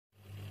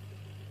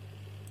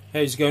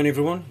How's it going,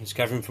 everyone? It's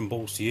Gavin from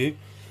Balls to You,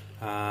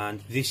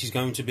 and this is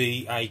going to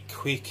be a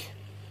quick,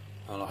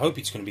 well, I hope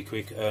it's going to be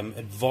quick,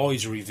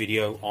 advisory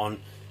video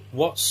on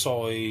what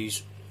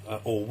size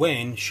or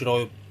when should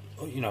I,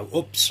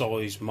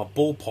 upsize my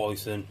ball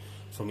python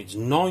from its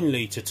 9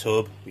 litre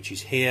tub, which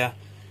is here,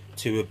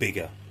 to a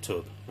bigger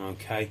tub.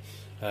 Okay,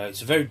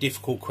 it's a very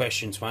difficult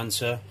question to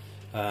answer,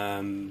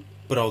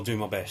 but I'll do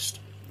my best.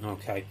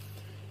 Okay,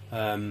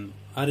 I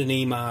had an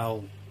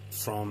email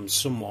from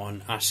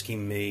someone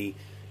asking me,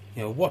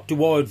 what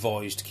do I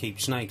advise to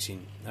keep snakes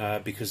in?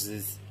 Because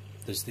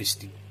there's this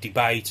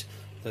debate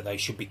that they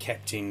should be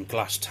kept in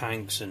glass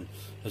tanks and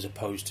as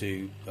opposed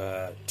to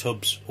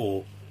tubs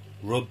or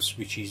rubs,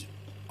 which is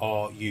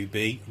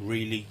RUB,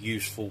 really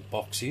useful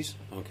boxes.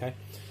 Okay,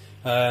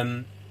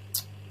 and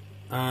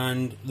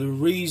the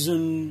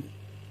reason,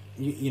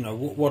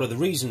 what are the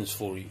reasons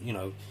for it?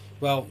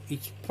 Well,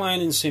 it's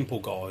plain and simple,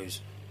 guys.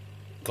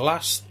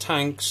 Glass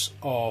tanks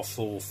are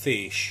for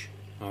fish.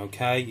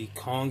 Okay, you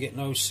can't get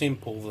no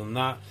simple than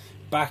that.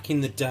 Back in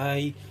the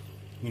day,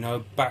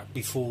 back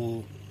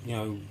before,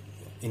 in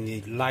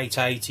the late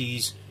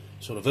 80s,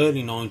 sort of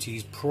early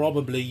 90s,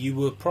 you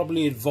were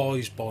probably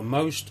advised by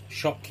most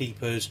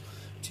shopkeepers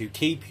to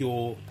keep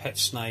your pet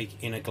snake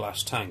in a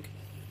glass tank.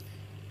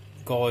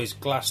 Guys,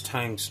 glass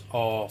tanks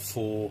are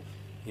for,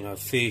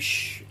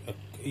 fish,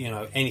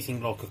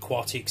 anything like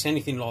aquatics,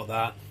 anything like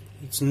that.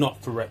 It's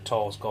not for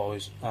reptiles,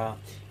 guys.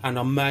 And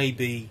I may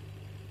be,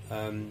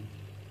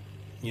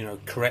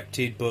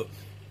 corrected, but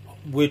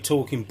we're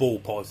talking ball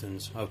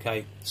pythons.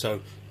 Okay,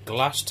 so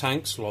glass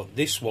tanks like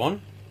this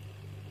one,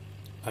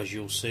 as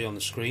you'll see on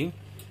the screen,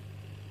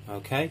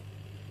 okay,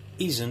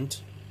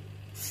 isn't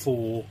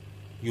for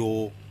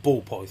your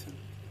ball python.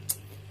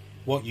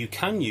 What you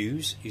can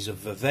use is a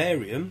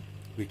vivarium,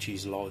 which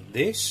is like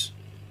this,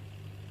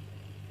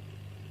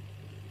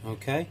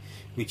 okay,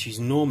 which is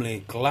normally a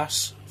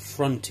glass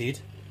fronted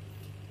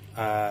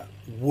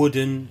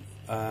wooden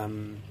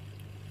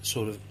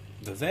sort of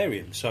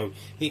vivarium. So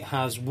it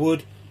has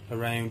wood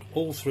around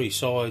all three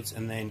sides,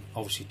 and then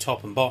obviously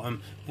top and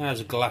bottom it has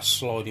a glass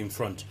slide in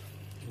front.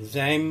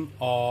 Them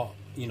are,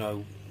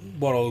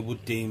 what I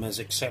would deem as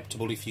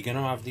acceptable if you're going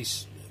to have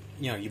this,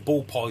 your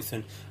ball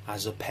python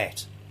as a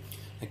pet.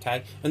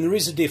 Okay, and there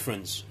is a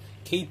difference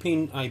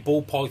keeping a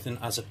ball python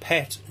as a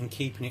pet and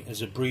keeping it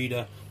as a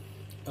breeder.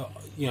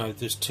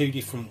 There's two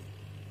different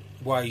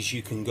ways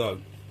you can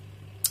go.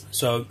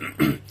 So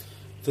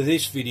for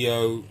this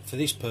video, for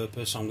this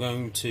purpose, I'm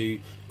going to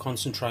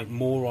concentrate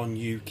more on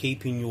you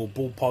keeping your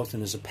ball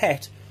python as a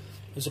pet,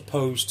 as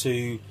opposed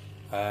to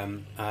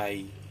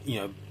a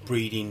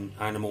breeding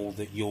animal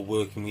that you're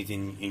working with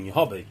in your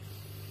hobby.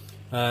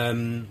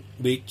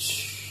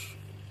 Which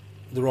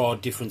there are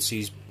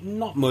differences,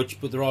 not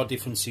much, but there are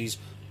differences.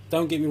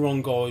 Don't get me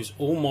wrong, guys,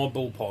 all my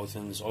ball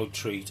pythons I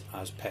treat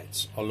as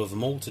pets. I love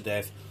them all to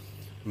death.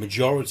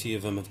 Majority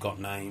of them have got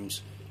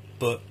names,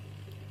 but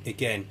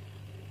again,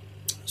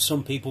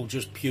 some people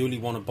just purely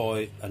want to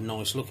buy a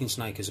nice looking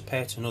snake as a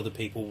pet, and other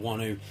people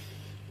want to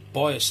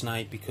buy a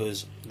snake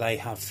because they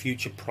have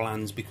future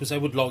plans, because they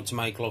would like to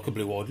make like a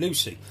blue-eyed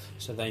Lucy.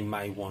 So they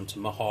may want a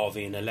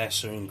Mojave and a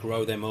Lesser and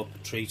grow them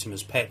up, treat them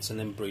as pets, and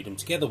then breed them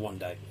together one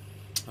day.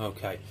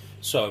 Okay,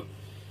 so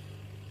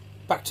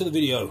back to the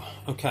video.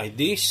 Okay,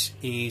 this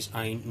is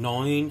a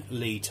 9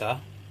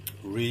 litre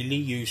really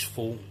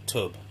useful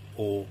tub,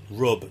 or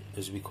rub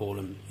as we call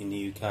them in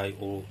the UK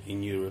or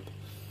in Europe.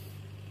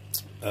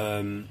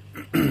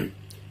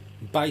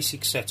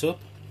 Basic setup,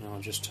 I'll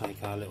just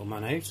take our little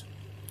man out.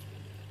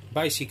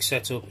 Basic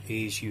setup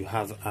is you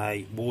have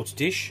a water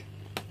dish.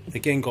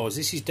 Again, guys,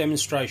 this is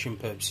demonstration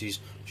purposes,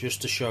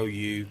 just to show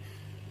you,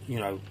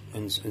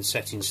 and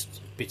setting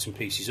bits and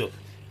pieces up.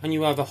 And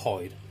you have a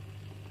hide.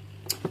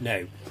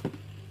 Now,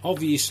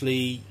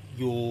 obviously,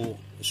 your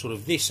sort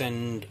of this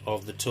end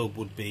of the tub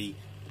would be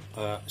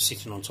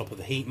sitting on top of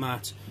the heat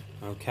mat.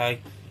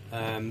 Okay,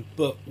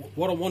 but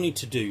what I wanted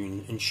to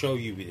do and show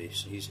you with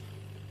this is,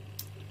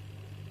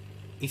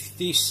 if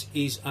this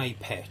is a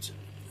pet,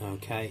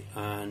 okay,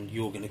 and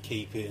you're going to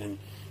keep it and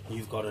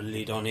you've got a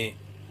lid on it,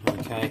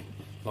 okay,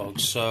 like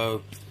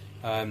so,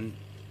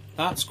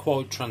 that's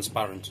quite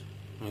transparent.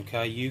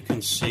 Okay, you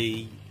can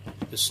see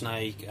the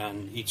snake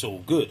and it's all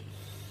good.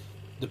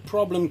 The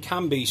problem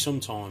can be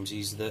sometimes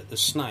is that the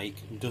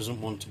snake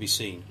doesn't want to be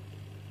seen,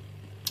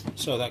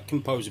 so that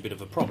can pose a bit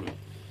of a problem.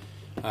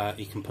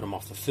 You can put them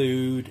off the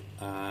food,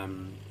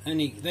 and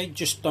they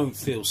just don't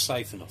feel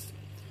safe enough.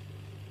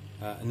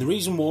 And the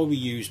reason why we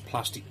use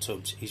plastic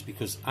tubs is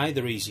because A,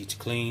 they're easy to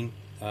clean,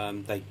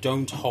 they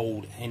don't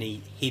hold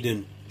any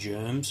hidden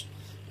germs,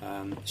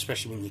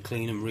 especially when you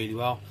clean them really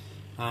well,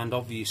 and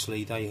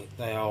obviously they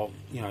are,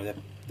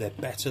 they're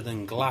better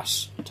than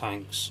glass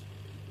tanks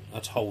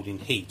at holding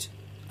heat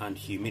and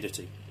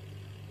humidity.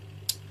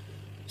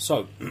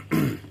 So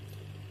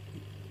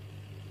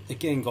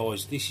again,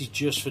 guys, this is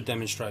just for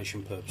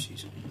demonstration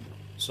purposes.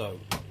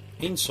 So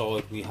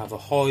inside we have a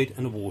hide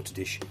and a water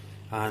dish,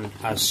 and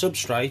as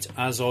substrate,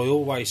 as I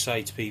always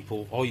say to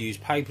people, I use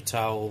paper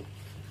towel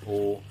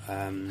or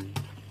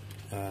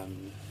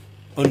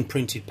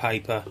unprinted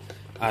paper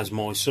as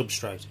my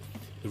substrate.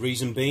 The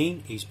reason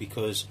being is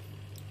because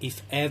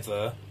if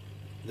ever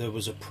there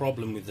was a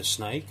problem with the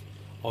snake,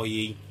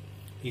 i.e.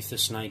 if the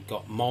snake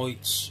got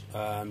mites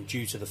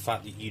due to the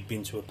fact that you'd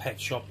been to a pet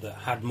shop that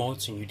had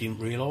mites and you didn't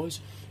realise,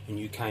 and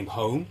you came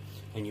home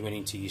and you went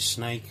into your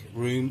snake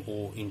room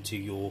or into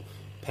your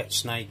pet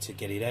snake to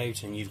get it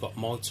out and you've got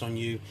mites on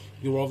you,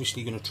 you're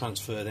obviously going to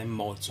transfer them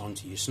mites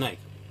onto your snake.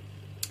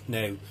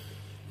 Now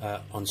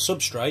on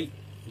substrate,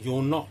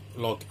 you're not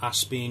like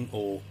aspen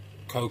or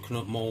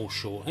coconut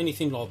mulch or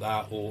anything like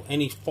that, or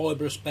any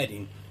fibrous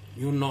bedding.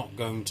 You're not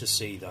going to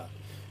see that.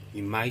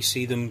 You may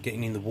see them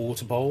getting in the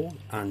water bowl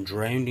and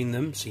drowning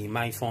them, so you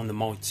may find the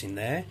mites in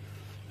there,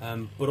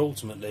 but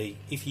ultimately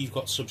if you've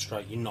got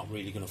substrate, you're not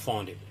really going to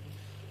find it.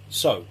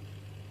 So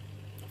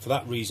for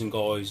that reason,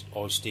 guys,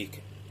 I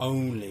stick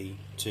only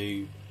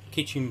to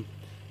kitchen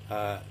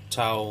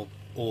towel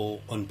or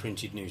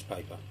unprinted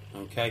newspaper.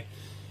 Okay,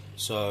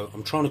 so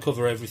I'm trying to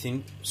cover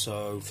everything,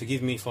 so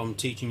forgive me if I'm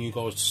teaching you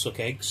guys to suck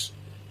eggs,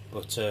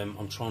 but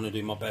I'm trying to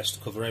do my best to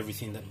cover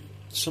everything that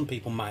some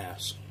people may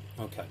ask.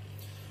 Okay,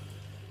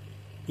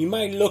 you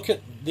may look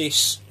at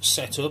this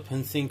setup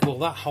and think, well,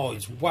 that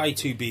hide's way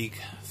too big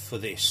for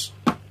this,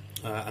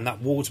 and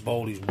that water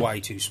bowl is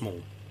way too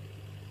small.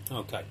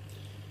 Okay,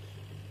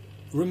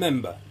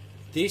 remember,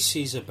 this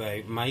is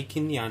about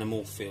making the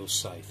animal feel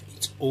safe.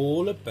 It's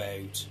all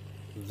about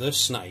the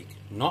snake,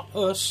 not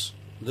us,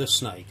 the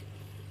snake.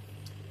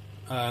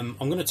 I'm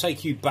going to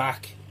take you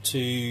back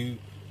to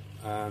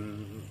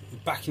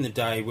back in the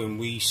day when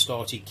we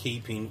started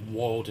keeping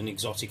wild and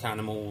exotic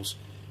animals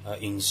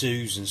in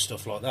zoos and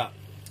stuff like that.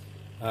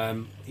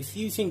 If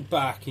you think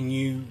back and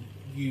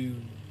you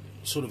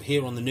sort of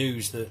hear on the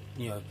news that,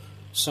 you know,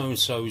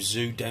 so-and-so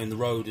zoo down the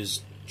road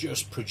has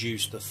just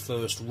produced the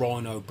first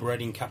rhino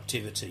bred in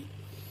captivity,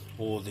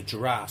 or the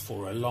giraffe,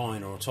 or a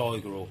lion, or a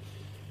tiger, or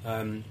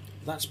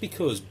that's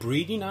because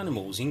breeding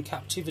animals in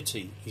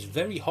captivity is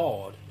very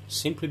hard,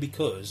 simply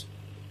because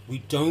we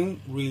don't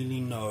really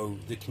know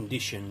the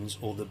conditions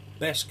or the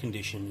best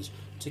conditions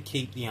to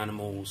keep the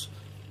animals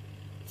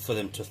for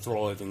them to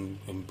thrive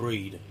and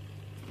breed.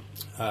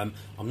 I'm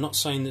not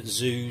saying that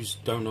zoos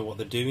don't know what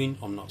they're doing.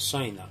 I'm not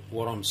saying that.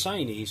 What I'm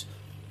saying is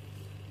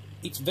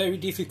it's very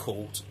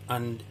difficult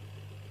and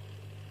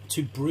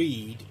to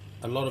breed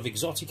a lot of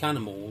exotic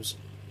animals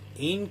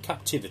in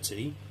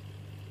captivity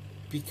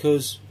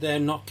because they're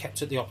not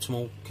kept at the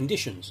optimal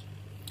conditions.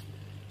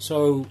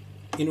 So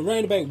in a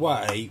roundabout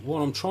way,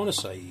 what I'm trying to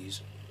say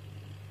is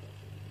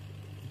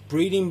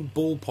breeding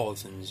ball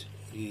pythons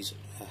is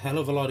a hell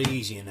of a lot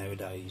easier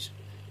nowadays,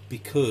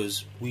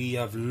 because we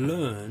have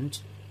learned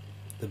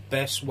the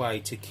best way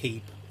to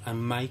keep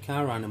and make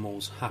our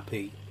animals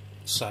happy,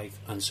 safe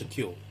and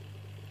secure.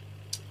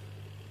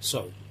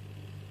 So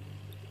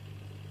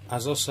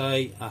as I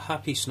say, a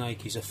happy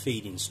snake is a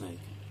feeding snake.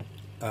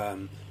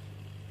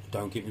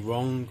 Don't get me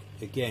wrong,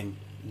 again,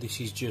 this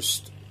is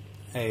just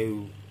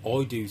how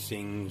I do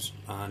things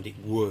and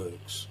it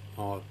works.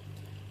 I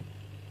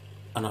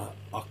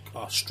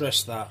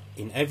stress that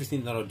in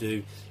everything that I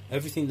do.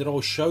 Everything that I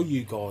show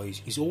you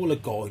guys is all a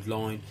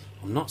guideline.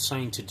 I'm not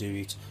saying to do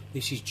it.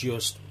 This is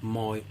just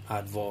my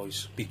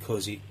advice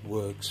because it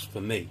works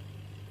for me.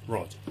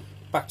 Right,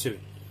 back to it.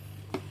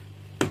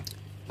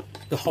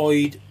 The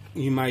hide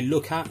you may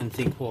look at and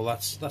think, well,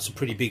 that's a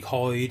pretty big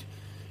hide.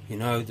 You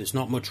know, there's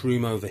not much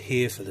room over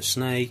here for the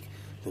snake.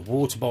 The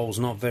water bowl's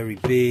not very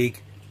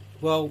big.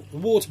 Well, the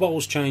water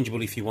bowl's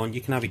changeable if you want.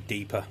 You can have it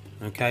deeper.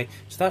 Okay,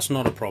 so that's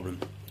not a problem.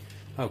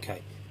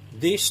 Okay,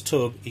 this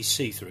tub is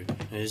see-through,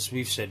 as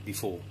we've said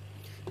before.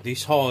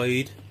 This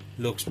hide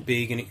looks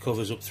big and it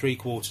covers up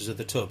 3/4 of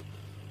the tub.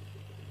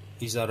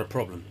 Is that a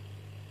problem?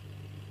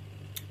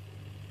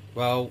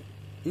 Well,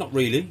 not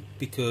really,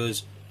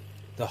 because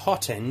the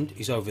hot end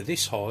is over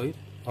this hide,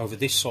 over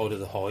this side of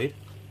the hide,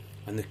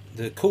 and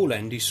the cool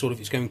end is sort of,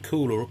 it's going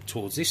cooler up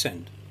towards this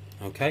end.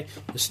 Okay,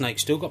 the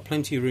snake's still got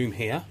plenty of room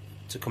here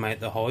to come out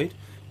the hide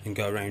and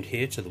go around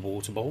here to the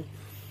water bowl.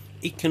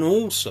 It can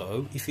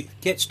also, if it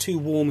gets too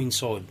warm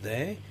inside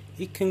there,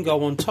 it can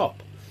go on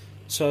top.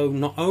 So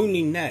not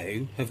only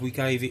now have we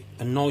gave it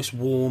a nice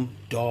warm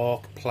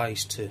dark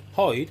place to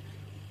hide,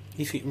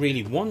 if it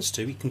really wants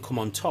to, it can come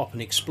on top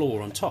and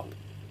explore on top.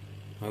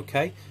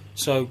 Okay,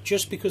 so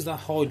just because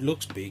that hide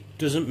looks big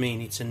doesn't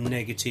mean it's a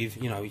negative,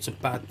 you know, it's a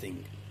bad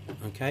thing.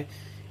 Okay,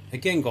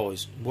 again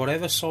guys,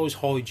 whatever size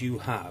hide you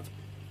have,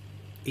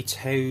 it's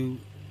how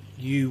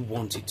you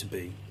want it to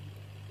be.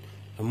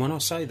 And when I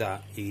say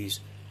that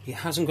is, it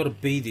hasn't got to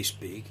be this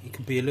big, it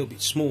can be a little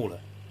bit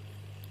smaller,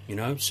 you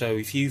know. So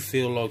if you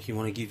feel like you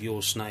want to give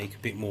your snake a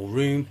bit more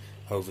room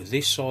over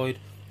this side,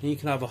 then you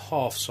can have a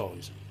half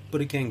size.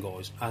 But again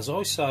guys, as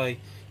I say,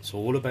 it's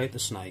all about the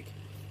snake.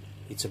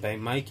 It's about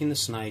making the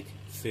snake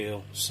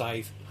feel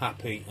safe,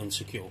 happy and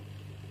secure.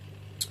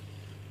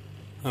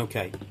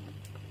 Okay,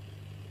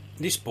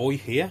 this boy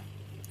here,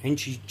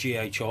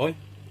 NGGHI,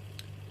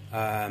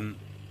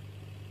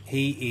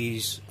 he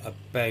is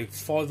about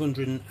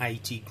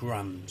 580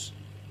 grams.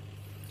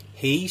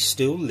 he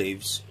still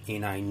lives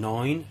in a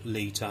 9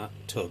 litre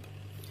tub.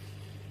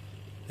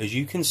 As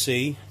you can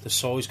see, the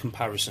size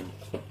comparison,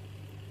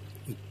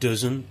 it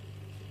doesn't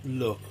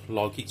look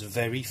like it's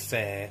very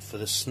fair for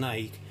the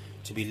snake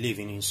to be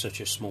living in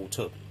such a small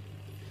tub.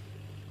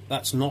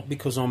 That's not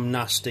because I'm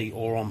nasty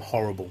or I'm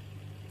horrible.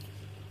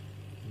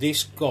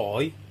 This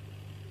guy,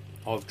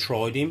 I've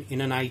tried him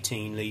in an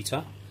 18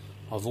 litre.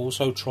 I've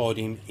also tried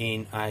him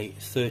in a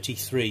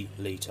 33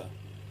 litre,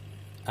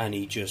 and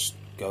he just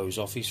goes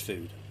off his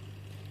food.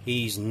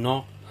 He's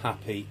not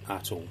happy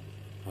at all.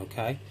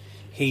 Okay,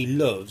 he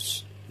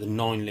loves the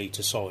 9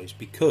 litre size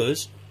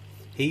because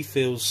he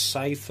feels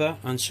safer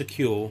and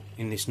secure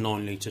in this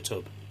 9 litre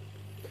tub.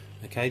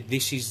 Okay,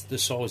 this is the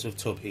size of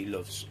tub he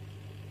loves.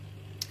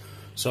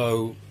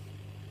 So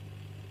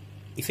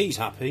if he's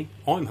happy,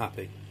 I'm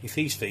happy. If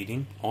he's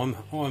feeding, I'm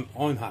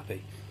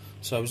happy.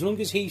 So as long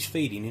as he's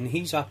feeding and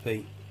he's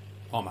happy,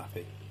 I'm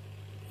happy.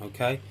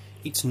 Okay,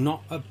 it's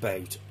not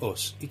about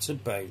us. It's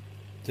about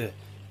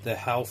the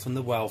health and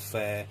the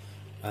welfare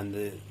and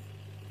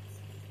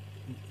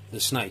the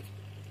snake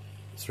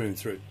through and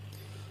through.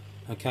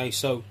 Okay,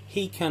 so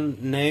he can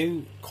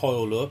now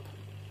coil up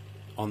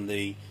on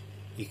the.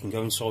 He can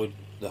go inside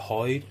the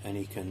hide and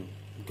he can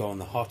go on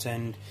the hot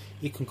end.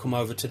 He can come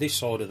over to this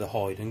side of the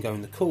hide and go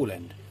in the cool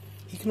end.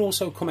 He can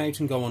also come out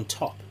and go on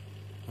top.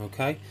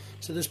 Okay,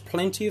 so there's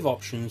plenty of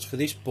options for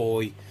this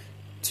boy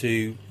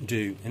to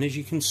do, and as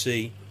you can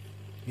see,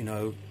 you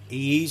know,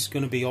 he is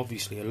going to be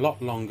obviously a lot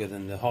longer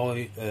than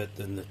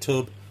the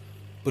tub,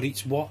 but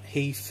it's what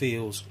he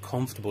feels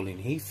comfortable in.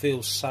 He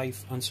feels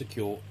safe and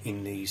secure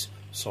in these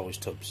size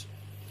tubs,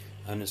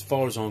 and as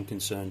far as I'm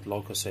concerned,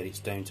 like I said, it's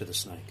down to the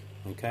snake.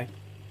 Okay,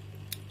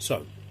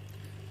 so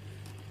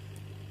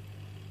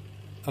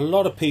a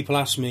lot of people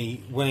ask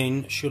me,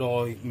 when should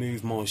I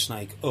move my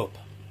snake up?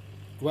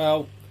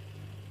 Well,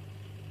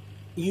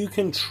 you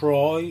can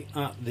try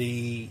at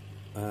the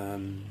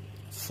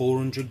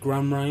 400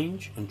 gram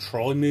range and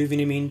try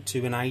moving him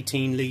into an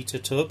 18 litre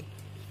tub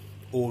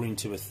or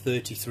into a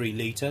 33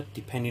 litre,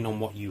 depending on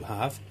what you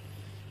have,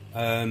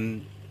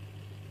 and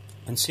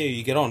see how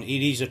you get on.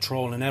 It is a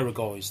trial and error,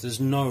 guys. There's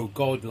no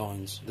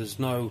guidelines. There's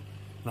no,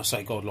 when I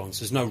say guidelines,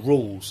 there's no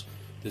rules.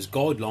 There's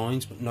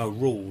guidelines but no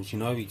rules. You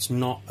know, it's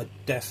not a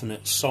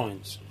definite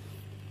science.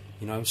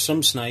 You know,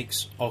 some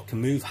snakes can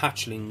move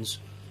hatchlings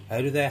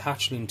out of their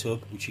hatchling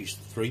tub, which is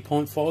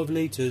 3.5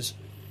 litres,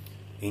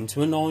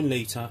 into a 9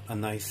 litre,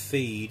 and they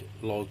feed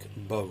like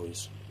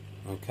boas.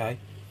 Okay,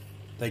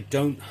 they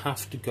don't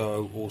have to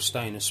go or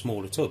stay in a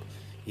smaller tub.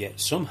 Yet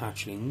some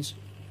hatchlings,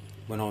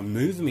 when I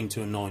move them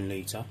into a 9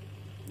 litre,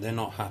 they're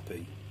not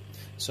happy,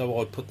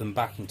 so I put them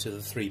back into the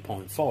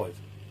 3.5.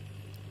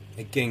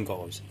 Again,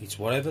 guys, it's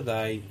whatever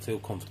they feel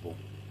comfortable.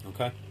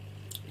 Okay,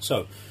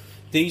 so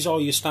these are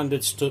your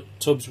standard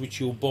tubs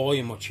which you'll buy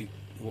and what you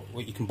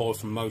can buy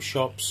from most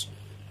shops.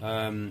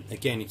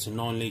 Again, it's a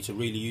 9 litre,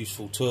 really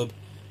useful tub,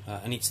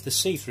 and it's the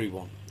see-through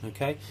one.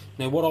 Okay,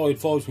 now what I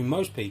advise with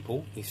most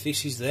people, if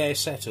this is their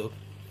setup,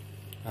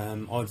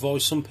 I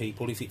advise some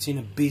people, if it's in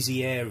a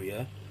busy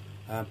area,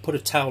 put a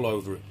towel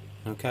over it.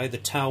 Okay, the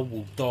towel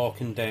will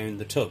darken down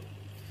the tub,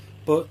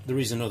 but there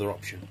is another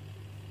option.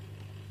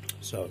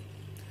 So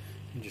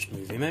just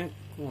move him out.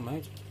 Come on,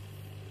 mate.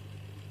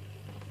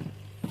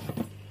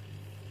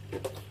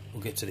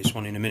 We'll get to this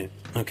one in a minute.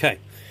 Okay,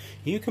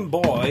 you can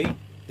buy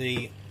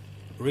the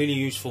really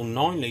useful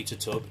 9 litre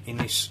tub in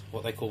this,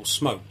 what they call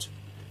smoked.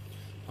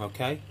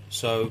 Okay,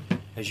 so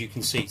as you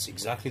can see, it's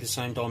exactly the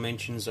same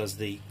dimensions as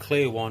the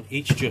clear one.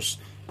 It's just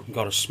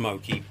got a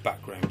smoky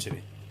background to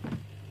it.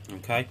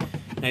 Okay,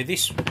 now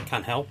this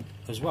can help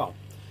as well.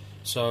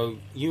 So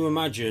you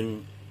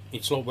imagine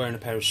it's like wearing a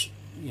pair of,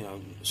 you know,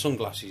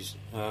 sunglasses.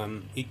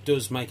 It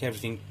does make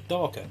everything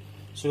darker.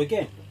 So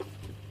again,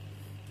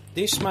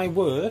 this may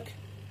work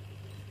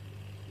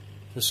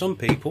for some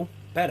people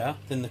better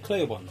than the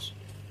clear ones.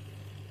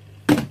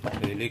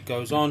 The lid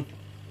goes on,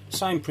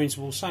 same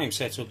principle, same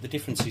setup. The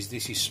difference is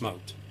this is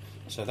smoked,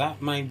 so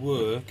that may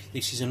work.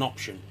 This is an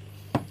option.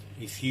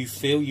 If you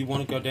feel you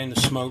want to go down the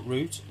smoke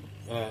route,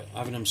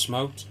 having them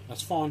smoked,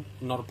 that's fine,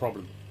 not a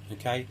problem.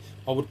 Okay,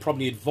 I would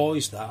probably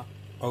advise that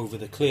over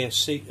the clear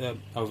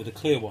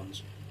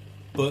ones,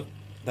 but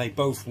they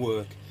both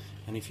work,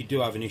 and if you do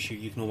have an issue,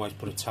 you can always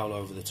put a towel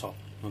over the top.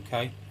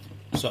 Okay,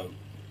 so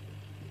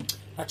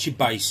that's your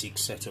basic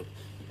setup.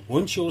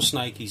 Once your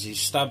snake is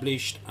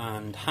established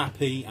and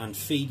happy and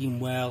feeding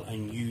well,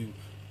 and you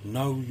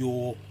know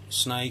your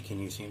snake and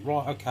you think,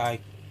 right,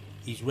 okay,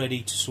 he's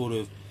ready to sort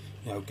of,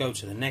 you know, go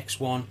to the next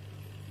one,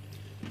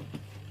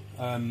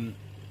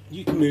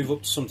 you can move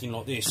up to something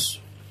like this,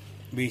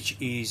 which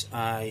is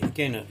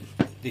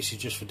this is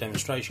just for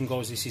demonstration,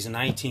 guys. This is an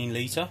 18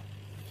 litre.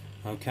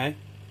 Okay,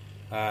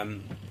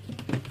 and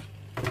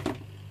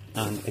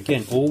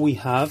again, all we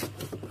have,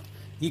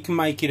 you can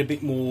make it a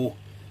bit more.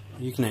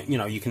 You can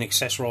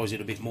accessorize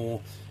it a bit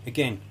more.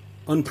 Again,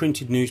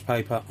 unprinted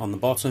newspaper on the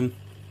bottom,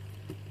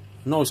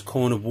 a nice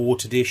corner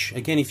water dish.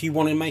 Again, if you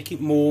want to make it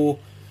more,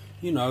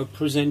 you know,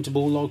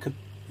 presentable, like a,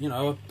 you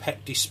know, a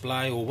pet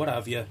display or what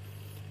have you,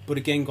 But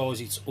again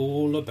guys, it's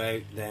all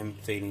about them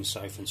feeling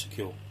safe and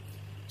secure.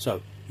 So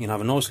you can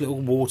have a nice little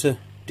water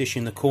dish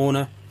in the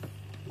corner,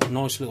 a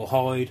nice little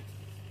hide,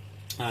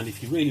 and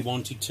if you really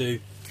wanted to, you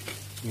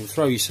can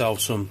throw yourself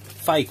some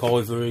fake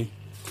ivory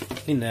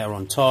in there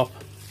on top,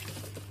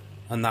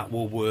 and that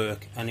will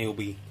work, and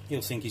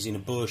he'll think he's in a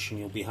bush and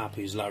he'll be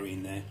happy as Larry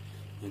in there.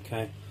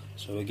 Okay,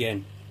 so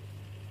again,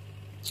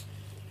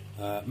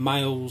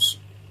 males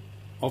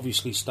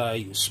obviously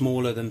stay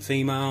smaller than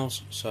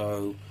females,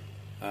 so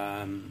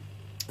an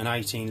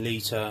 18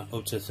 litre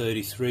up to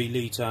 33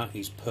 litre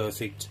is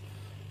perfect.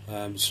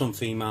 Some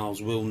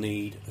females will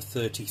need a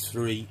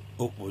 33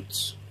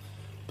 upwards,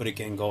 but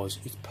again guys,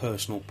 it's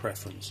personal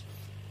preference.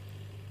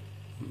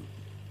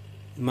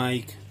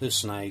 Make the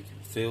snake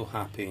feel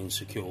happy and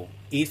secure.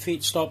 If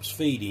it stops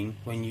feeding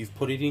when you've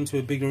put it into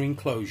a bigger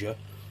enclosure,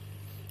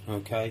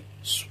 okay,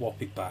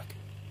 swap it back,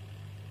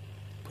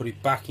 put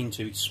it back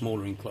into its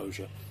smaller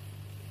enclosure.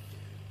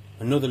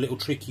 Another little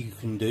trick you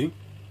can do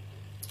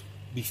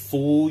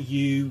before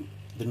the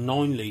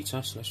 9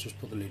 litre, so let's just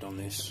put the lid on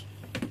this,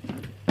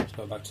 let's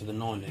go back to the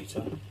 9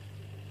 litre.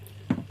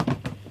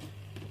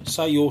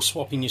 Say you're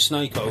swapping your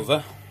snake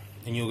over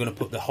and you're going to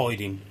put the hide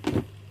in.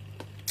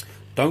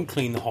 Don't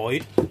clean the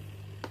hide,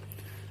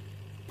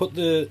 put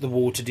the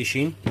water dish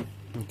in,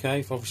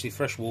 okay, obviously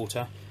fresh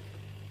water,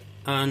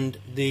 and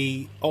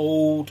the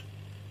old,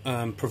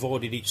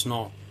 provided it's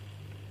not,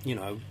 you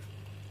know,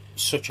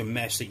 such a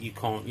mess that you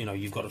can't, you know,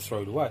 you've got to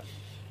throw it away,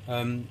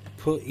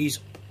 put his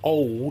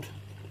old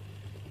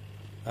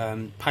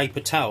paper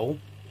towel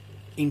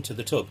into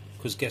the tub,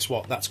 because guess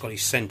what, that's got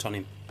his scent on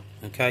him.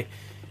 Okay,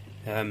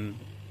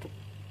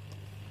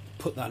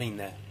 put that in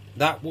there.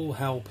 That will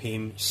help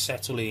him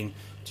settle in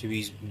to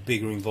his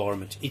bigger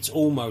environment. It's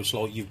almost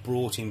like you've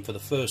brought him for the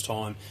first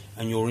time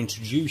and you're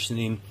introducing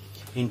him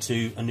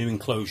into a new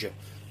enclosure.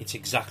 It's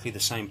exactly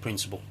the same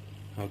principle.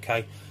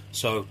 Okay,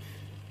 so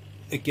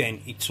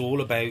again, it's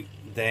all about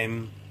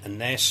them and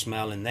their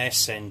smell and their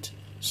scent.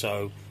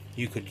 So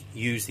you could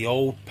use the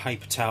old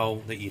paper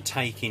towel that you're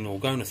taking or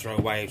going to throw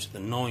away out of the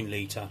 9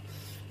 litre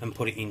and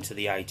put it into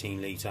the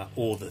 18 litre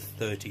or the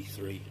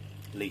 33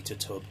 litre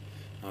tub.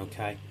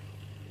 Okay,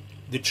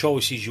 the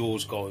choice is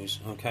yours guys.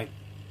 Okay,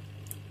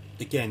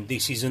 again,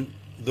 this isn't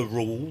the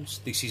rules,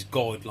 this is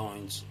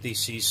guidelines.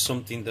 This is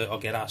something that I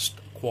get asked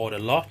quite a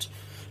lot.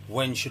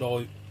 When should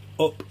I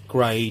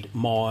upgrade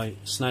my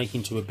snake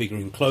into a bigger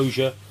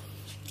enclosure?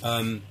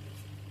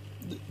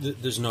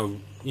 There's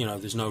no, you know,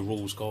 there's no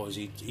rules guys.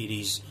 It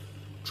is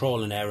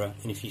trial and error,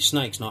 and if your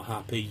snake's not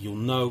happy, you'll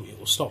know, it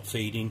will stop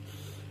feeding,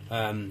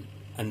 and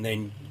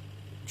then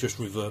just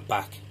revert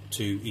back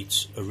to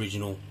its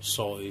original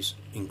size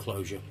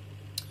enclosure.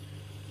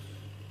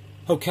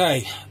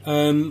 Okay,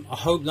 I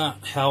hope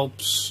that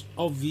helps.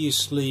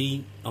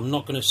 Obviously I'm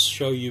not going to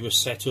show you a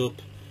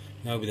setup,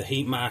 you know, with a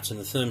heat mat and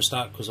the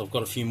thermostat, because I've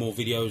got a few more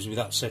videos with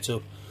that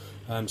setup,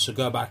 so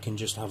go back and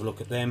just have a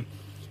look at them.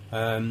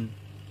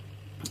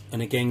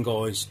 And again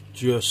guys,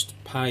 just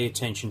pay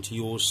attention to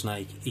your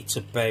snake. It's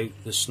about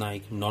the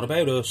snake, not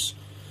about us.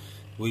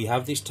 We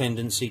have this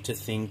tendency to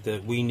think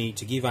that we need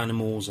to give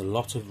animals a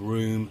lot of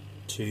room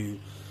to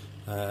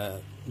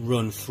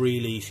run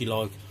freely, if you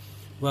like.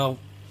 Well,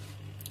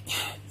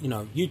 you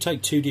know, you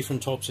take two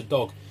different types of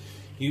dog.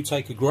 You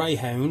take a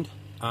greyhound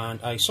and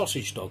a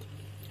sausage dog.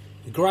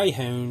 The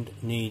greyhound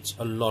needs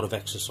a lot of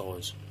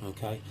exercise.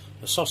 Okay,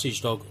 a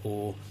sausage dog,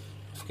 or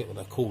I forget what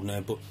they're called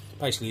now, but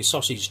basically a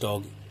sausage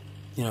dog,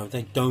 you know,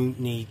 they don't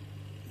need,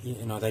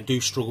 you know, they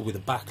do struggle with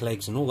the back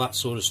legs and all that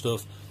sort of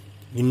stuff.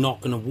 You're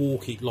not going to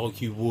walk it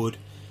like you would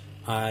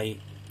a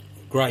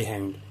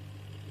greyhound.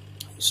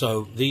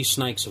 So these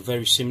snakes are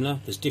very similar.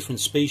 There's different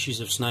species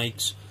of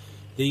snakes.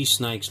 These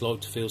snakes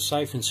like to feel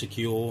safe and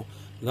secure.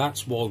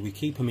 That's why we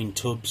keep them in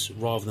tubs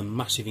rather than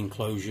massive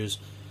enclosures,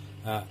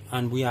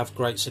 and we have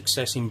great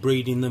success in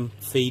breeding them,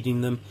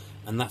 feeding them,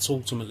 and that's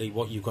ultimately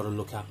what you've got to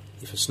look at.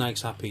 If a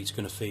snake's happy, it's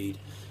going to feed,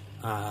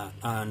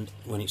 and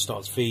when it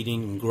starts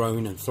feeding and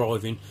growing and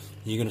thriving,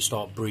 you're going to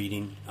start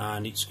breeding,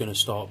 and it's going to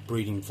start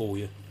breeding for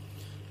you.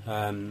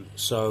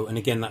 So, and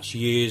again, that's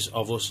years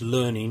of us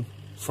learning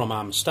from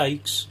our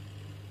mistakes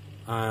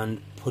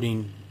and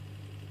putting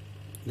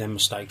them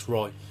mistakes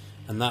right.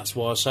 And that's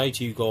why I say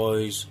to you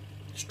guys,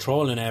 it's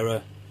trial and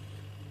error,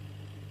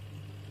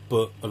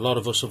 but a lot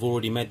of us have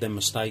already made them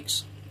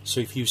mistakes. So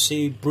if you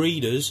see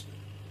breeders,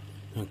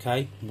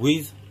 okay,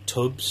 with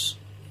tubs,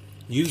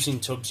 using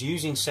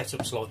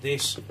setups like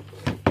this,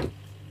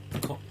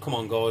 come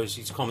on guys,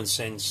 it's common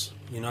sense,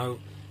 you know,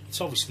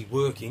 it's obviously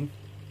working.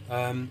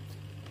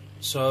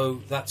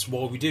 So that's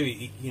why we do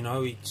it. You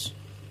know, it's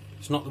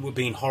not that we're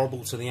being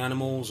horrible to the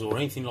animals or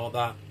anything like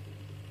that.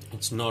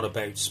 It's not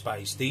about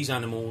space. These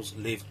animals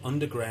live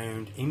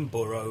underground in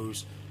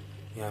burrows.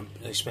 You know,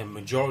 they spend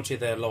majority of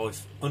their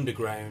life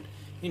underground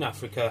in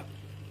Africa,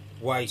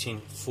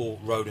 waiting for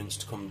rodents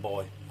to come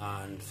by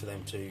and for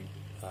them to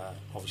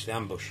obviously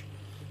ambush.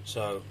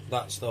 So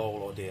that's the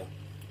whole idea.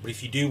 But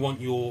if you do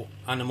want your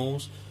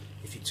animals,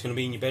 if it's going to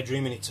be in your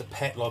bedroom and it's a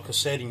pet, like I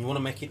said, and you want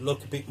to make it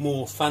look a bit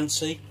more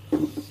fancy,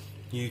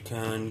 you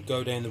can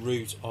go down the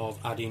route of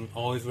adding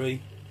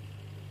ivory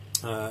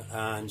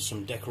and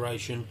some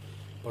decoration,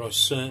 but I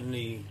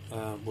certainly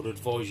would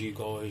advise you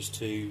guys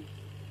to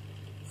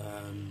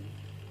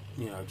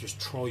you know, just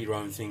try your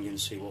own thing and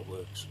see what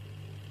works.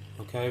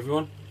 Okay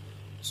everyone,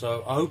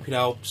 so I hope it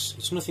helps.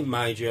 It's nothing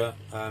major,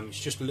 it's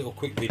just a little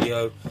quick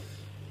video.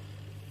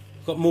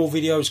 Got more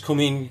videos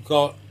coming.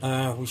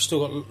 We've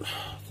still got,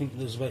 I think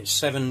there's about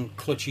 7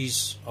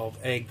 clutches of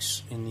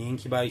eggs in the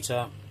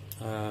incubator,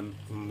 and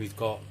we've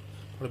got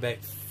probably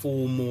about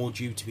 4 more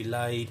due to be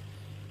laid.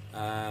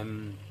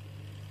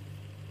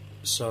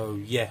 So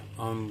yeah,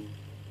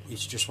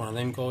 it's just one of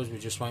them guys. We're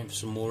just waiting for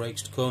some more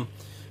eggs to come.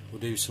 We'll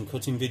do some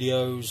cutting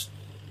videos,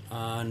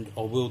 and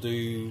I will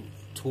do,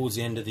 towards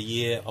the end of the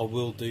year, I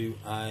will do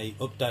a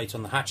update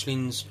on the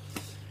hatchlings.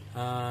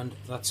 And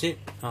that's it.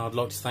 I'd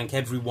like to thank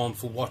everyone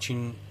for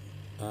watching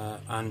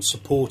and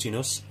supporting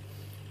us.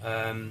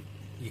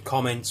 Your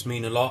comments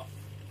mean a lot.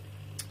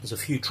 There's a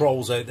few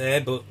trolls out there,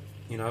 but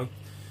you know,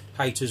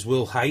 haters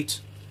will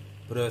hate.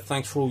 But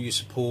thanks for all your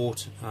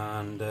support,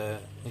 and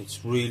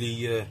it's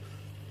really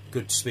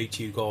good to speak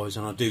to you guys,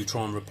 and I do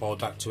try and reply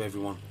back to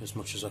everyone as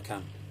much as I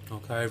can.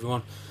 Okay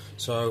everyone,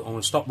 so I'm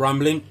going to stop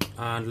rambling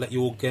and let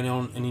you all get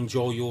on and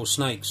enjoy your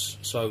snakes.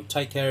 So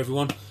take care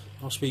everyone,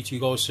 I'll speak to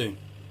you guys soon.